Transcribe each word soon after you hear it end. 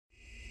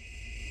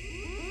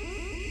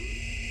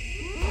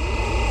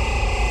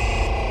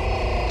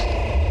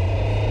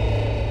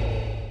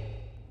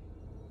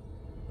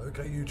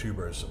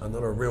YouTubers,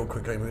 another real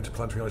quick game of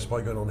interplanetary I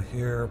spy going on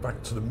here.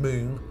 Back to the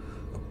moon,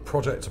 a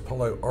Project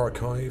Apollo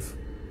archive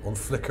on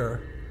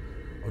Flickr.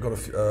 I've got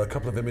a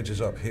couple of images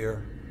up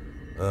here,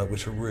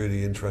 which are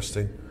really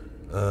interesting.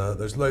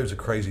 There's loads of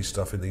crazy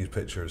stuff in these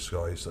pictures,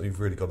 guys. So you've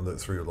really got to look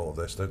through a lot of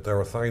this. There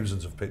are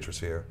thousands of pictures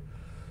here.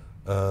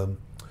 A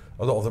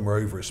lot of them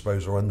are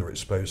overexposed or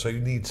underexposed, so you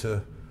need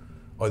to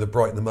either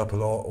brighten them up a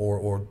lot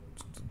or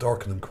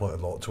darken them quite a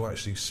lot to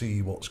actually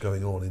see what's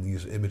going on in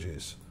these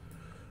images.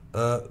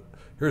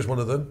 Here's one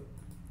of them.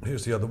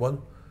 Here's the other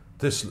one.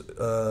 This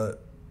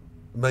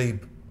may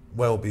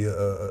well be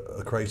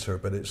a crater,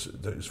 but it's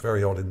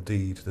very odd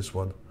indeed, this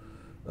one.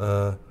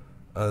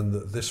 And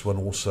this one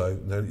also,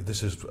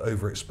 this is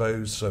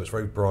overexposed, so it's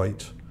very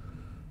bright.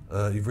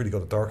 You've really got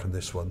to darken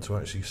this one to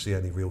actually see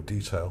any real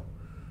detail.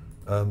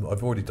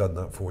 I've already done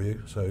that for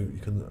you, so you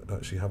can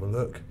actually have a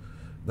look.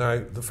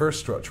 Now, the first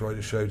structure I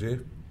just showed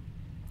you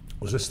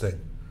was this thing.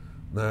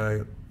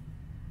 Now,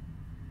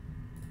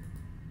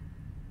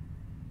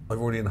 I've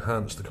already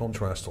enhanced the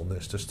contrast on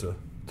this just to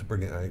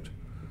bring it out.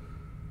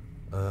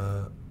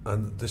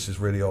 And this is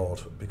really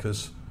odd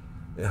because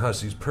it has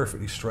these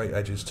perfectly straight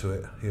edges to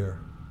it here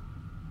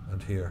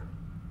and here,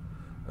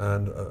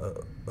 and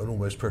an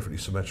almost perfectly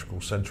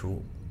symmetrical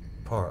central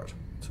part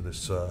to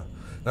this.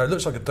 Now, it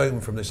looks like a dome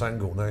from this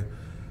angle. Now,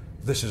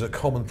 this is a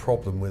common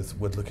problem with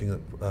looking at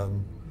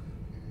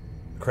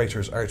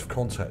craters out of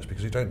context,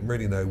 because you don't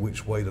really know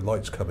which way the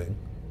light's coming,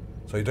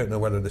 so you don't know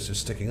whether this is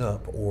sticking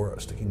up or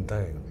sticking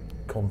down,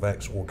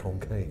 convex or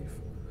concave.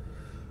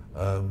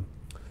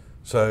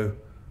 So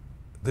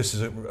this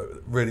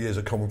really is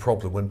a common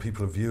problem when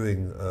people are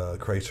viewing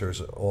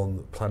craters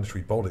on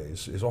planetary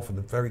bodies. It's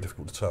often very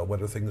difficult to tell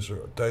whether things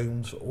are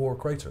domes or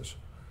craters.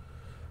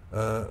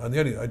 And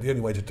the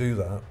only way to do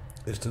that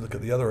is to look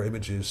at the other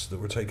images that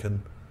were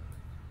taken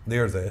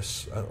near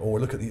this, or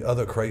look at the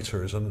other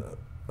craters and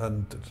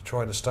to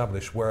try and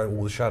establish where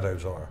all the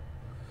shadows are.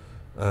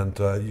 And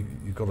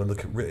you've got to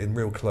look at in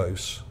real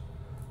close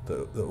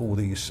that all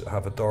these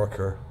have a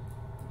darker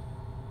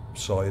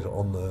side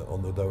on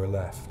the lower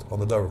left, on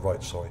the lower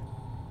right side,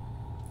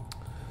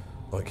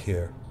 like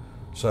here.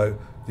 So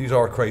these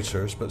are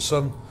craters, but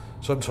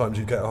sometimes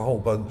you get a whole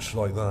bunch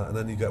like that, and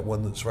then you get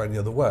one that's around the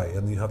other way,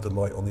 and you have the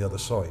light on the other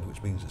side,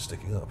 which means it's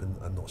sticking up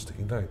and not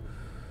sticking down.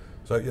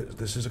 So yeah,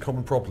 this is a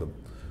common problem.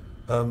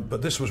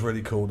 But this was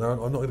really cool. Now,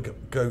 I'm not going to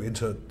go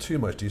into too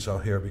much detail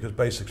here, because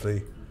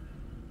basically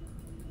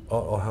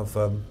I'll have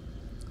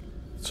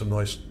some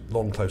nice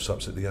long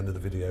close-ups at the end of the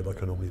video,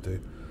 like I normally do.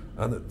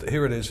 And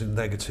here it is in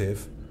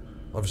negative.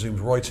 I've zoomed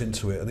right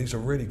into it, and these are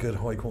really good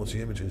high-quality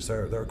images.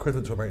 They're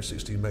equivalent to about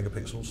 16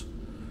 megapixels,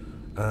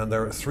 and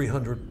they're at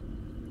 300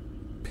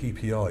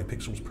 ppi,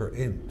 pixels per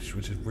inch,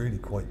 which is really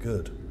quite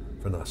good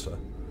for NASA.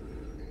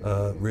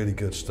 Really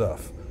good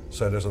stuff.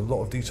 So there's a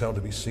lot of detail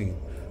to be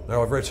seen.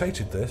 Now, I've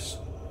rotated this.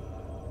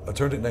 I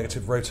turned it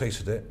negative,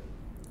 rotated it,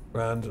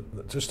 and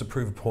just to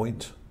prove a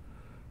point,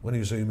 when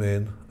you zoom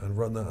in and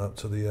run that up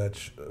to the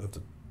edge of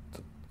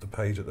the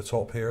page at the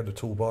top here, the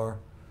toolbar,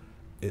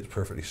 it's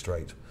perfectly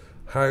straight.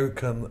 How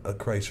can a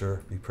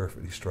crater be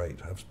perfectly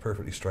straight, have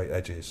perfectly straight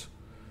edges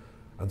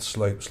and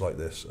slopes like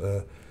this?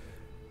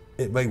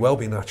 It may well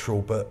be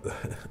natural, but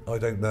I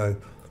don't know.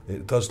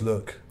 It does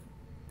look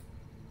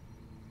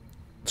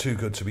too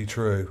good to be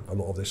true, a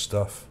lot of this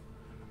stuff.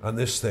 And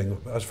this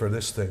thing, as for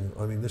this thing,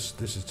 I mean, this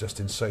is just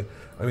insane.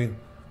 I mean,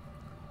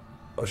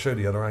 I'll show you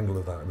the other angle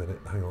of that in a minute.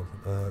 Hang on.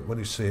 When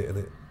you see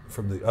it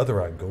from the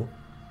other angle,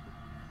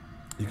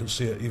 you can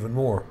see it even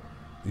more.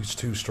 These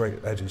two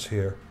straight edges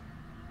here.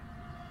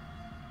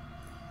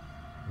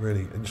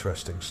 Really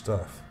interesting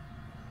stuff.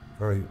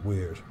 Very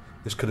weird.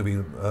 This could have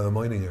been a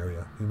mining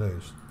area. Who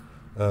knows?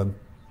 And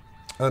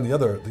the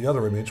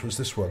other image was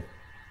this one.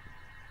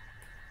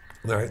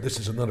 Now, this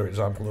is another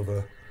example of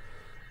a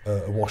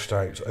washed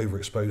out,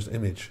 overexposed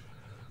image,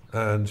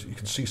 and you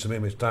can see some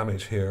image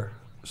damage here.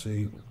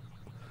 See,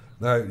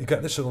 now you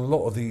get this in a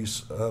lot of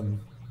these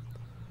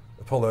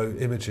Apollo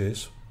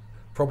images,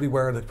 probably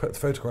where the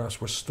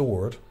photographs were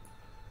stored.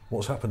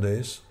 What's happened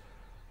is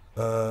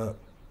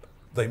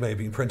they may have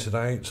been printed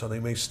out, and they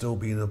may still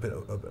be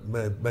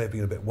may have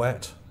been a bit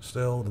wet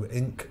still. The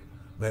ink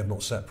may have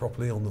not set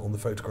properly on the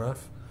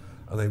photograph,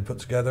 and they put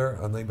together,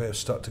 and they may have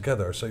stuck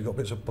together. So you've got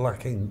bits of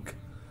black ink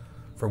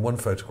from one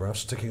photograph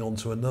sticking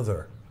onto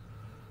another.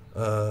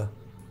 The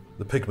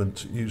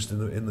pigment used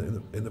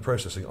in the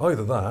processing.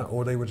 Either that,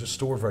 or they were just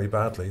stored very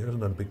badly. There's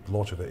another big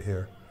blotch of it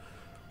here.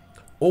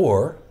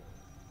 Or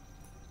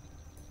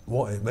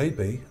what it may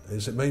be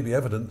is it may be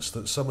evidence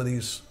that some of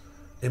these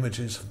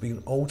images have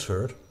been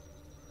altered,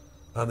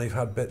 and they've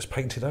had bits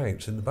painted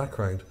out in the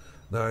background.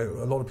 Now,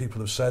 a lot of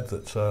people have said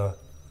that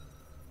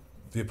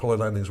the Apollo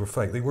landings were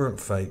fake. They weren't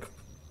fake,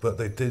 but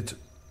they did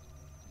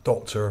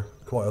doctor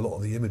quite a lot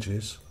of the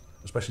images,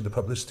 especially the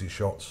publicity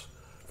shots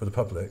for the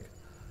public.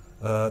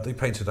 They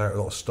painted out a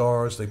lot of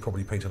stars. They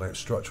probably painted out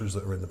structures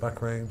that are in the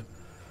background,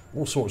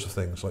 all sorts of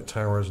things like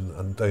towers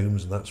and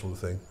domes and that sort of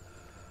thing.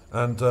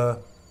 And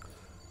of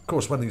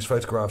course, when these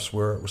photographs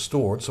were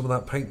stored, some of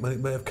that paint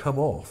may have come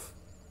off.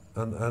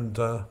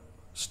 and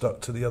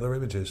stuck to the other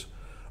images.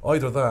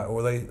 Either that,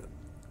 or they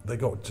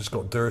just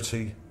got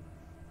dirty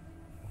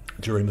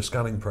during the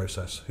scanning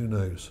process. Who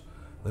knows?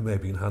 They may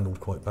have been handled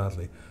quite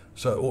badly.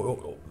 So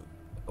or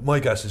my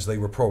guess is they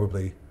were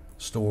probably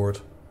stored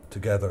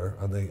together,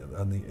 and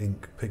the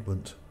ink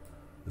pigment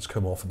has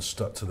come off and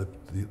stuck to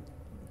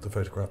the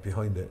photograph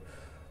behind it,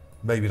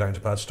 maybe down to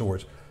bad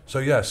storage. So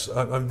yes,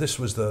 this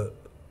was the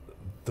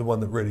one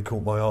that really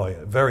caught my eye.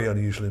 Very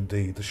unusual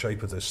indeed, the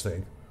shape of this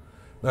thing.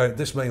 Now,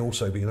 this may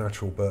also be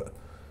natural, but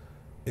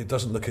it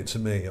doesn't look it to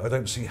me. I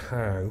don't see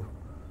how,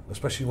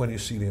 especially when you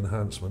see the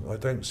enhancement, I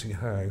don't see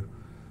how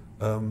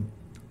an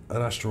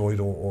asteroid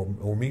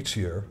or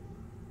meteor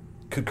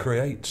could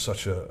create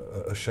such an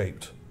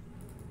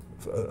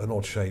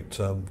odd-shaped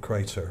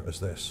crater as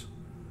this.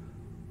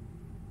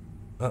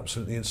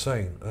 Absolutely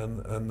insane.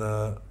 And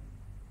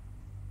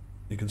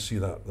you can see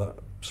that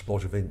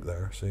splodge of ink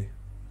there, see?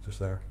 Just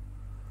there.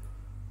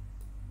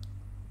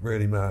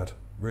 Really mad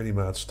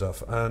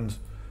stuff. And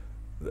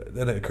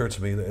then it occurred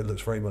to me that it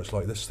looks very much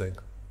like this thing.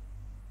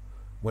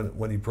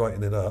 When you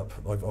brighten it up,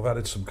 I've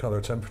added some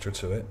colour temperature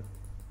to it.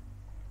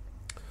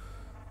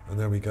 And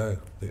there we go,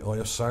 the Eye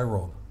of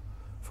Sauron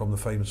from the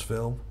famous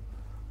film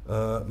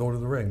Lord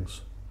of the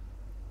Rings.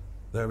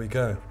 There we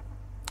go.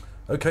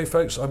 Okay,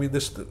 folks, I mean,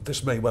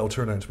 this may well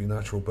turn out to be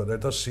natural, but there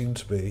does seem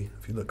to be,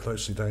 if you look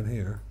closely down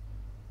here,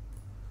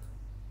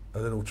 a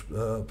little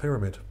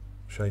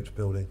pyramid-shaped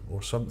building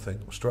or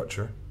something, or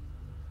structure.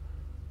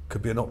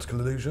 Could be an optical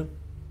illusion,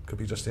 could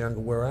be just the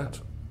angle we're at.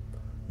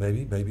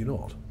 Maybe, maybe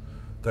not.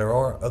 There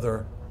are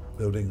other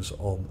buildings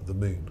on the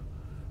moon.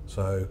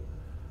 So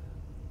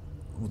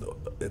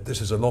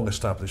this is a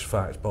long-established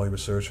fact by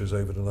researchers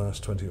over the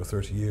last 20 or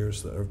 30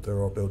 years that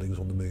there are buildings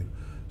on the moon.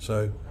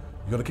 So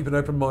you've got to keep an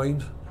open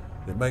mind.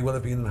 It may well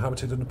have been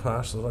inhabited in the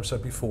past, as I've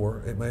said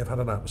before. It may have had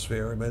an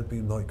atmosphere. It may have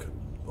been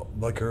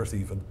like Earth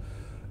even.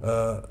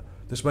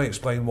 This may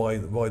explain why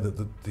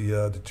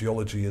the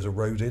geology is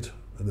eroded,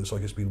 and it's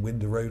like it's been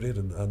wind eroded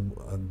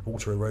and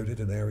water eroded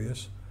in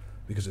areas,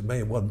 because it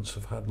may once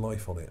have had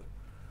life on it.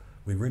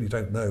 We really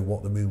don't know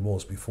what the moon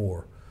was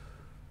before.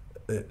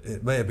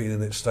 It may have been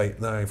in its state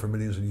now for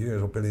millions of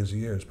years or billions of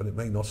years, but it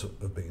may not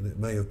have been. It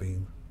may have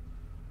been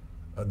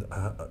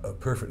a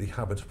perfectly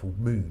habitable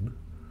moon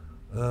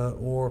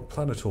or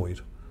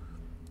planetoid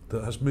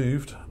that has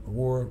moved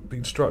or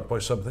been struck by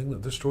something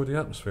that destroyed the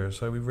atmosphere.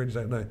 So we really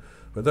don't know.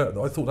 But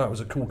I thought that was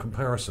a cool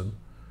comparison,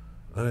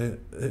 and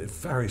it's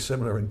very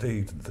similar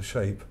indeed, the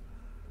shape,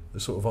 the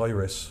sort of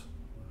iris,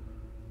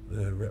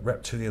 the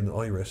reptilian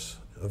iris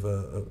of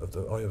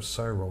the Eye of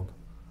Sauron.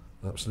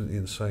 Absolutely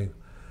insane.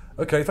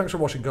 Okay, thanks for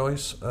watching,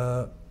 guys.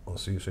 I'll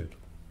see you soon.